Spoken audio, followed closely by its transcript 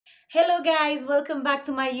Hello guys, welcome back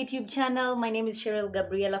to my YouTube channel. My name is Cheryl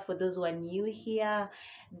Gabriela for those who are new here.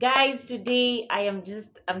 Guys, today I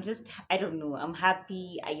don't know, I'm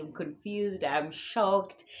happy, I am confused, I'm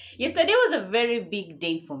shocked. Yesterday was a very big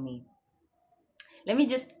day for me. Let me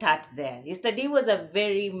just start there. Yesterday was a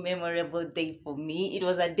very memorable day for me. It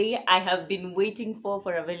was a day I have been waiting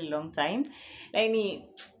for a very long time. Like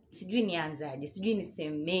sijui nianzaje, sijui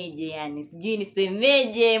nisemeje, yani sijui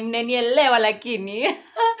nisemeje, mnanielewa lakini.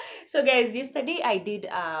 So guys, yesterday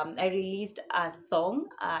I released a song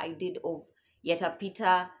I did of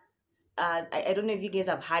Yatapita. I don't know if you guys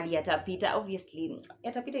have heard Yatapita. Obviously,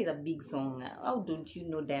 Yatapita is a big song. How don't you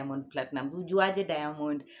know Diamond Platnumz? Hujuaje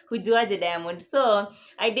Diamond? Hujuaje Diamond? So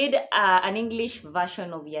I did an English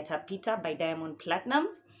version of Yatapita by Diamond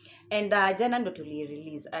Platnumz. And jana ndo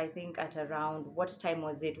release. I think at around, what time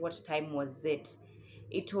was it?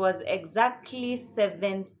 It was exactly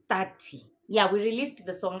 7:30. Yeah, we released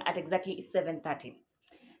the song at exactly 7:30.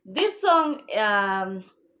 This song,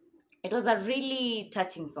 it was a really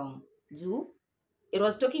touching song. It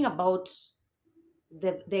was talking about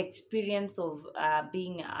the experience of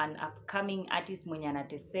being an upcoming artist mwenye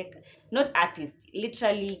anateseka, not artist,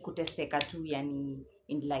 literally kuteseka tu yani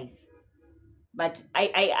in life. But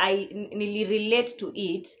I nili relate to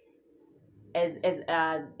it as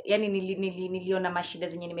yani niliona mashida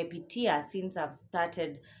zenye nimepitia since I've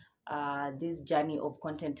started this journey of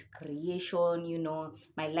content creation,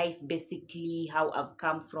 my life, basically how I've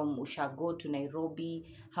come from Ushago to Nairobi,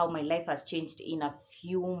 how my life has changed in a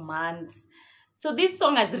few months. So this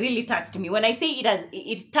song has really touched me. When I say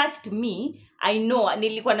it touched me, I know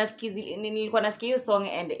nilikuwa nasikia hiyo song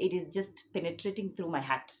and it is just penetrating through my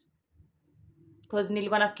heart. Because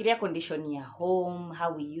nilikuwa nafikiria condition ya home,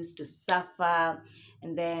 how we used to suffer,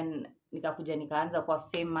 and then nikaanza kuwa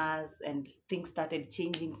famous and things started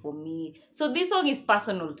changing for me. So this song is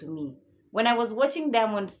personal to me. When I was watching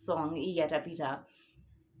Diamond's song Yatapita,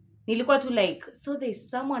 nilikuwa tu like, so there's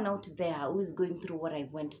someone out there who is going through what I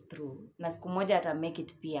went through. Na siku moja ata make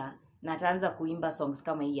it pia. Na ataanza kuimba songs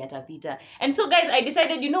kama Yatapita. And so guys, I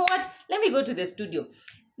decided, you know what? Let me go to the studio.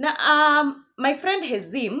 Now, my friend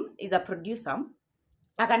Hezim is a producer.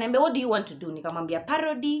 Akaniambia, what do you want to do? Nikamwambia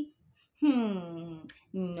parody.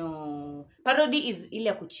 No. Parody is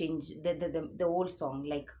ile kuchange the whole song,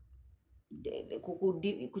 like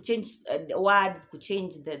change words,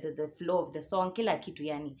 change the flow of the song, kila kitu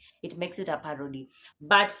yani. It makes it a parody.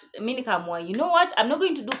 But mimi nikamwambia, you know what? I'm not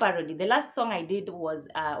going to do parody. The last song I did was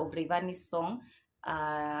of Rayvanny's song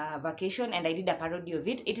Vacation, and I did a parody of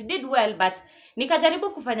it. It did well, but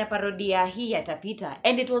nikajaribu kufanya parody ya hii Yatapita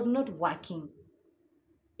and it was not working.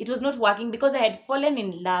 It was not working because I had fallen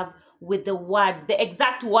in love with the words, the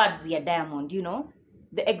exact words ya Diamond,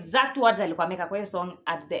 the exact words alikuwa ameka kwa hiyo song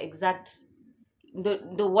at the exact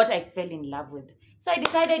the what I fell in love with. So I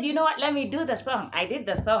decided, you know what, let me do the song. I did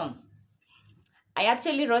the song. I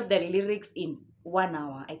actually wrote the lyrics in 1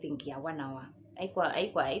 hour, I think. Yeah, 1 hour.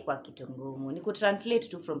 Haikuwa kitu ngumu. Niku translate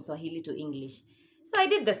to from Swahili to English. So I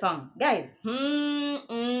did the song. Guys,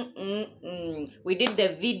 we did the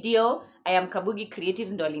video. I am Kabugi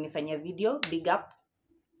Creatives ndo alinifanyia video. Big up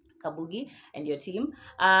Kabugi and your team.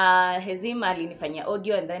 Hezim alinifanyia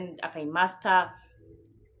audio and then akaimaster.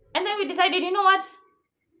 And then we decided, you know what?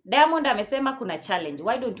 Diamond amesema kuna challenge.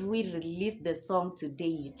 Why don't we release the song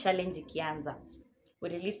today? Challenge ikianza. We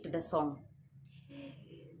released the song.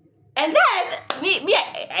 And then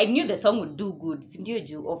I knew the song would do good.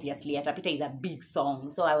 Sindio, obviously Yatapita is a big song.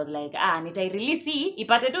 So I was like, nitai release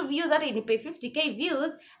ipate tu views, hata inipe 50k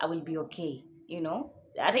views, I will be okay,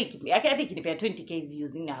 hata ikinipe 20k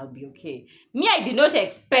views, I'll be okay. Me, I did not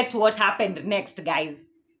expect what happened next, guys.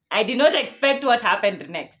 I did not expect what happened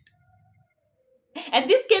next. And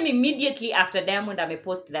this came immediately after Diamond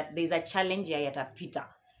post that there's a challenge ya Yatapita.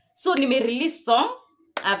 So nime release song,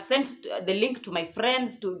 I've sent the link to my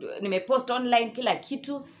friends, nime post online kila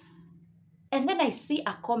kitu. And then I see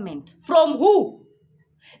a comment from who?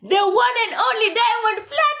 The one and only Diamond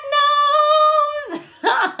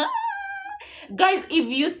Platnumz! Guys, if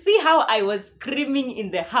you see how I was screaming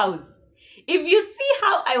in the house, if you see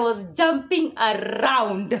how I was jumping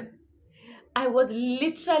around, I was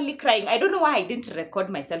literally crying. I don't know why I didn't record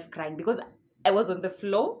myself crying, because I was on the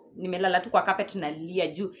floor. Nimelala tu kwa carpet na lia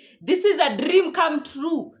juu. This is a dream come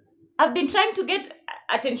true. I've been trying to get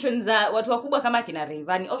attention za watu wakubwa kama kina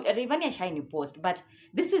Rayvanny. Rayvanny ashine post, but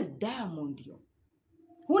this is Diamond yo.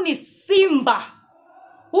 Huyu ni Simba.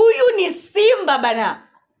 Huyu ni Simba bana.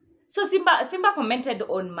 So Simba commented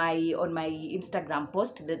on my Instagram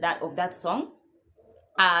post of that song.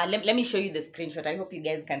 let me show you the screenshot. I hope you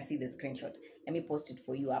guys can see the screenshot. Let me post it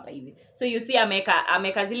for you hapa hivi. So you see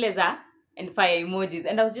ameka zile za and fire emojis,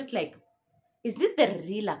 and I was just like, is this the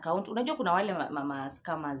real account? Unajua kuna wale mama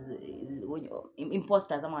scammers,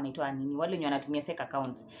 imposters ama wanaitwa nini, wale wenye wanatumia fake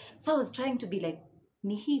accounts. So I was trying to be like,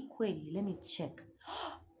 ni hii kweli? Let me check.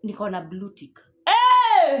 Nikaona blue tick.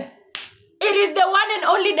 Hey! It is the one and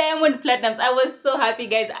only Diamond Platnumz. I was so happy,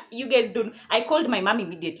 guys. You guys don't. I called my mom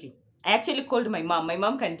immediately. I actually called my mom. My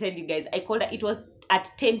mom can tell you guys. I called her. It was at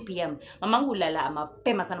 10 p.m. Mamangu ulala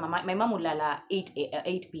mapema sana. My mom ulala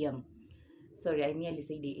 8 p.m. Sorry, I nearly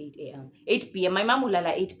said 8 a.m. 8 p.m. My mom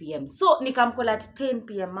ulala 8 p.m. So nikamcall at 10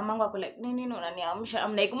 p.m. Mamangu ako like, nini unaniamsha?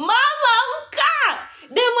 I'm like, Mama, amka!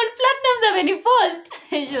 Diamond Platnumz amenipost.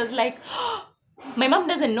 She was like, my mom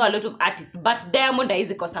doesn't know a lot of artists, but Diamond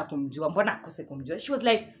haizi kosa kumjua. Mbona akose kumjua? She was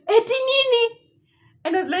like, eti nini?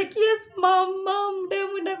 And I was like, yes, mom,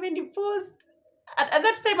 Diamond amenipost. At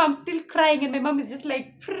that time, I'm still crying, and my mom is just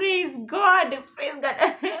like, praise God.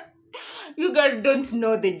 You guys don't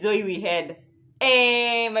know the joy we had.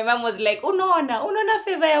 My mom was like, unaona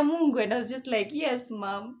favor ya Mungu. And I was just like, yes,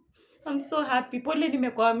 mom. I'm so happy. Pole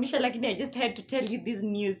nimekuamisha, lakini I just had to tell you this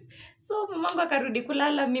news. So mamangu akarudi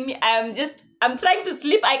kulala, mimi I'm trying to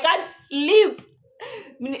sleep. I can't sleep.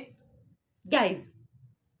 Guys,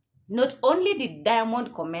 not only did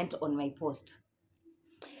Diamond comment on my post,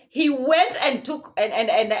 he went and took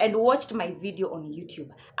and watched my video on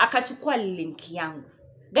YouTube. Akachukua link yangu.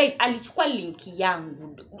 Guys, alichukua link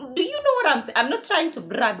yangu. Do you know what I'm saying? I'm not trying to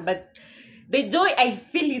brag, but the joy I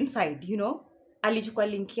feel inside, you know? Alichukua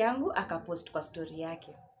link yangu, akapost kwa story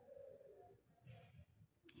yake.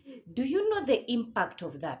 Do you know the impact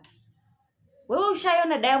of that? Wewe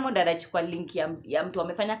ushaiona Diamond anachukua link ya mtu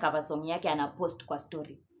amefanya cover song yake anapost kwa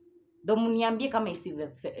story? Do mniambie kama isi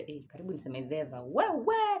karibu niseme veva.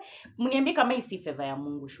 Wewe mniambie kama isi favor ya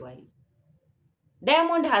Mungu shwari.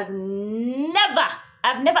 Diamond has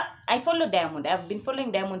I follow Diamond. I've been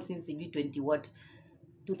following Diamond since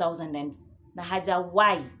 2000 and na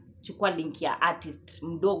hajawahi chukua link ya artist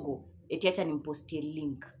mdogo eti acha nimpostie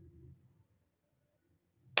link.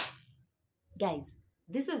 Guys,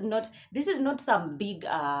 this is not some big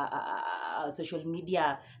social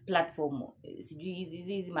media platform.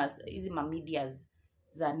 Hizi ma medias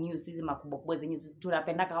za news, hizi makubwa zenye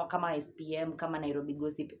tunapenda kama SPM, kama Nairobi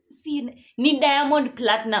Gossip. See, ni Diamond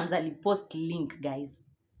Platnumz alipost link, guys.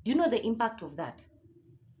 Do you know the impact of that?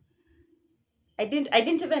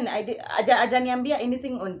 Ajaniambia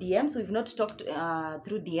anything on DMs. We've not talked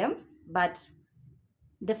through DMs, but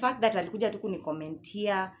the fact that alikuja tu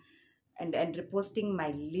kunikomentia and reposting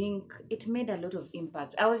my link, it made a lot of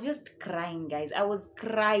impact. I was just crying, guys. I was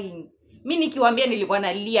crying. Mimi nikiwaambia nilikuwa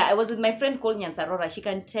nalia. I was with my friend called Nyansarora. She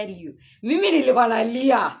can tell you. Mimi nilikuwa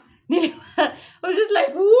nalia. I was just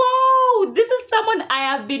like, whoa, this is someone I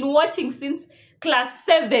have been watching since class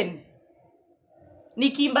 7.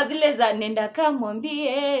 Nikiimba zile za nenda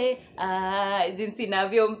kamwambie jinsi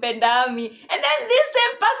navyompenda mi. And then this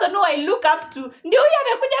same person who I look up to, ndio huyo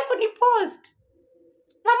amekuja kunipost.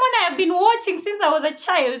 Someone I have been watching since I was a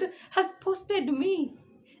child has posted me.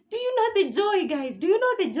 Do you know the joy, guys? Do you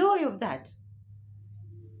know the joy of that?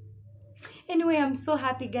 Anyway, I'm so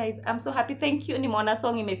happy, guys. I'm so happy. Thank you. Nimeona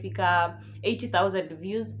song imefika 80,000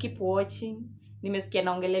 views. Keep watching. Nimesikia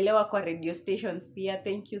naongelelewa kwa radio stations pia.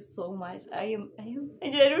 Thank you so much. I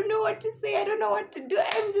don't know what to say. I don't know what to do.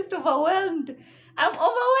 I'm just overwhelmed. I'm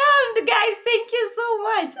overwhelmed, guys. Thank you so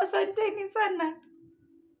much. Asanteni sana.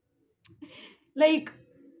 Like,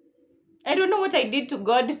 I don't know what I did to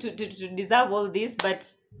God to deserve all this,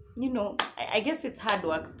 but you know, I guess it's hard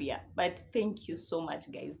work, Pia. But thank you so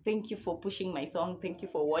much, guys. Thank you for pushing my song. Thank you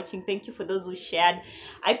for watching. Thank you for those who shared.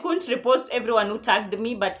 I couldn't repost everyone who tagged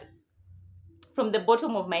me, but from the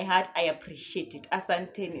bottom of my heart, I appreciate it.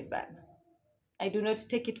 Asanteni sana. I do not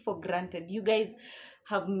take it for granted. You guys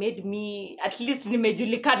have made me, at least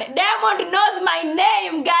nimejulikana. Diamond knows my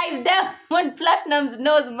name, guys. Diamond Platnumz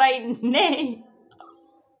knows my name.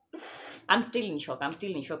 I'm still in shock.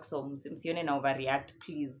 So msione na overreact,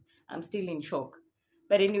 please. I'm still in shock.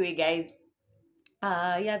 But anyway, guys,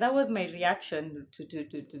 yeah, that was my reaction to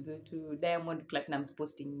Diamond Platnumz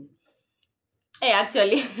posting me. Hey,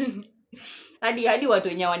 actually, hadi watu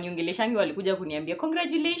wenye waniongeleshangi walikuja kuniambia,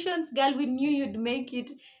 congratulations, girl, we knew you'd make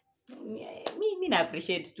it. Me na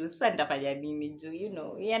appreciate too. Sasa nitafanya nini juu, you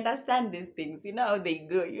know, we understand these things, you know how they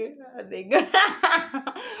go,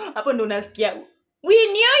 hapo ndo unasikia, we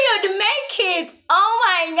knew you'd make it. Oh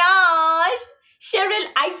my gosh. Cheryl,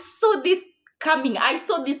 I saw this coming.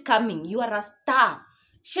 You are a star.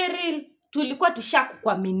 Cheryl, tulikuwa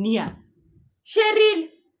tushakukwaminia. Cheryl,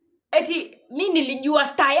 eti mi nilijua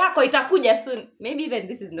star yako itakuja soon. Maybe even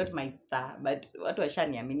this is not my star, but watu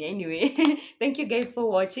washaniamini anyway. Thank you guys for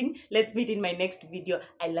watching. Let's meet in my next video.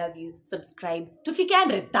 I love you. Subscribe. Tufike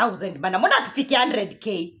 100,000 bana. Mbona tufike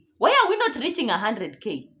 100k? Why are we not reaching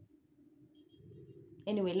 100k?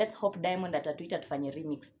 Anyway, let's hope Diamond atatweet tufanye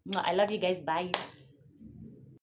remix. I love you guys. Bye.